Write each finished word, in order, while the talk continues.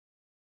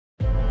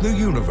The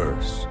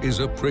universe is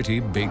a pretty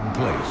big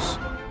place.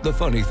 The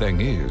funny thing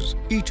is,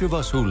 each of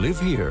us who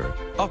live here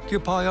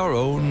occupy our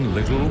own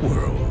little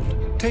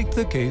world. Take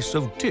the case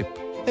of Tip,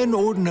 an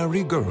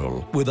ordinary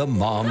girl with a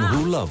mom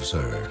who loves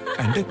her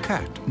and a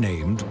cat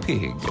named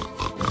Pig.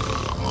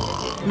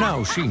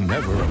 Now she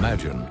never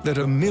imagined that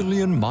a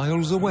million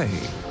miles away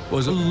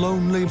was a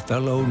lonely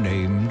fellow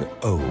named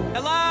O.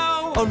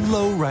 Hello? A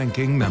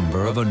low-ranking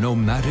member of a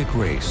nomadic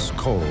race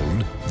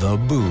called the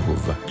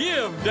Boov.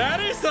 Give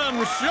Daddy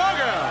some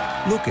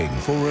sugar! Looking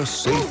for a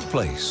safe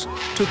place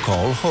to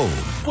call home.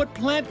 What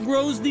plant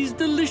grows these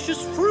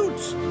delicious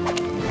fruits?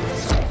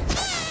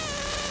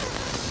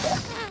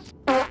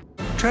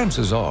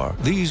 Chances are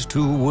these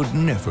two would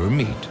never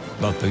meet,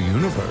 but the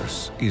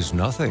universe is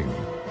nothing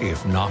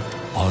if not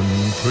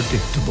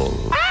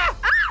unpredictable.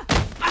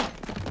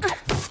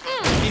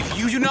 If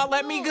you do not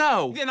let me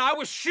go, then I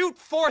will shoot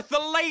forth the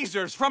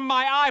lasers from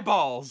my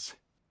eyeballs.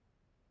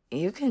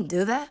 You can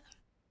do that?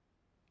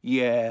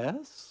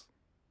 Yes.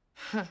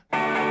 From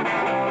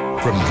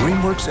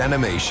DreamWorks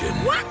Animation.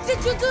 What did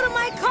you do to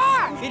my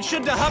car? It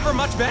should hover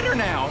much better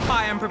now.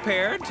 I am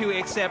prepared to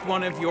accept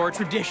one of your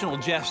traditional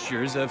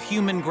gestures of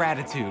human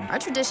gratitude. Our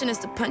tradition is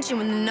to punch you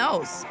in the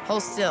nose.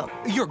 Hold still.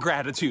 Your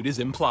gratitude is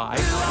implied.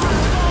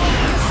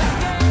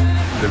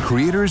 The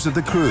creators of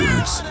The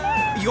Cruise.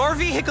 Your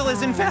vehicle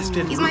is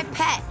infested. He's my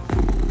pet.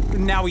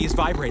 Now he is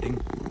vibrating.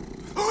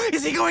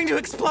 Is he going to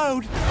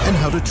explode? And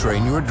How to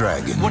Train Your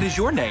Dragon. What is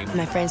your name?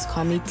 My friends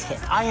call me Tip.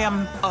 I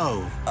am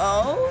O.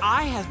 Oh?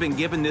 I have been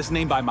given this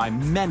name by my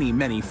many,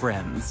 many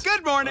friends.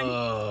 Good morning.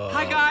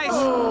 Hi, guys.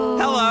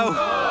 Hello.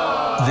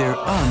 They're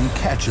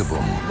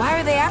uncatchable. Why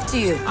are they after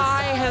you?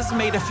 I has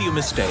made a few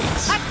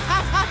mistakes.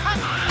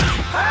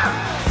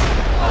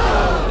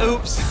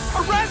 Oops.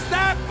 Arrest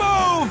that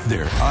move!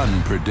 They're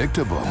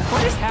unpredictable.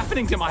 What is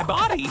happening to my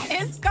body?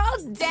 It's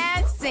called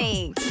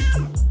dancing.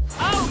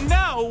 Oh,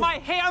 no! My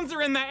hands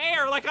are in the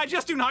air like I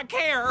just do not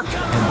care.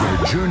 And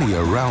their journey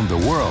around the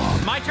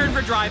world. My turn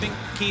for driving.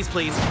 Keys,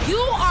 please. You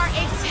are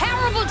a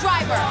terrible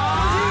driver.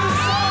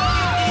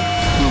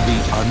 Will be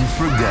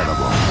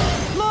unforgettable.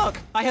 Look,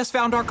 I has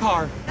found our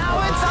car.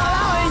 Now it's all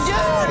on you.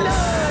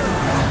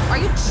 Are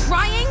you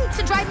trying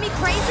to drive me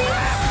crazy?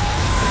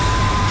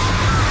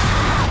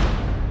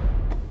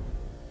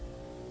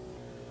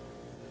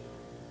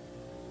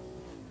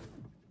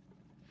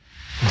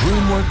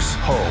 DreamWorks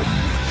Home.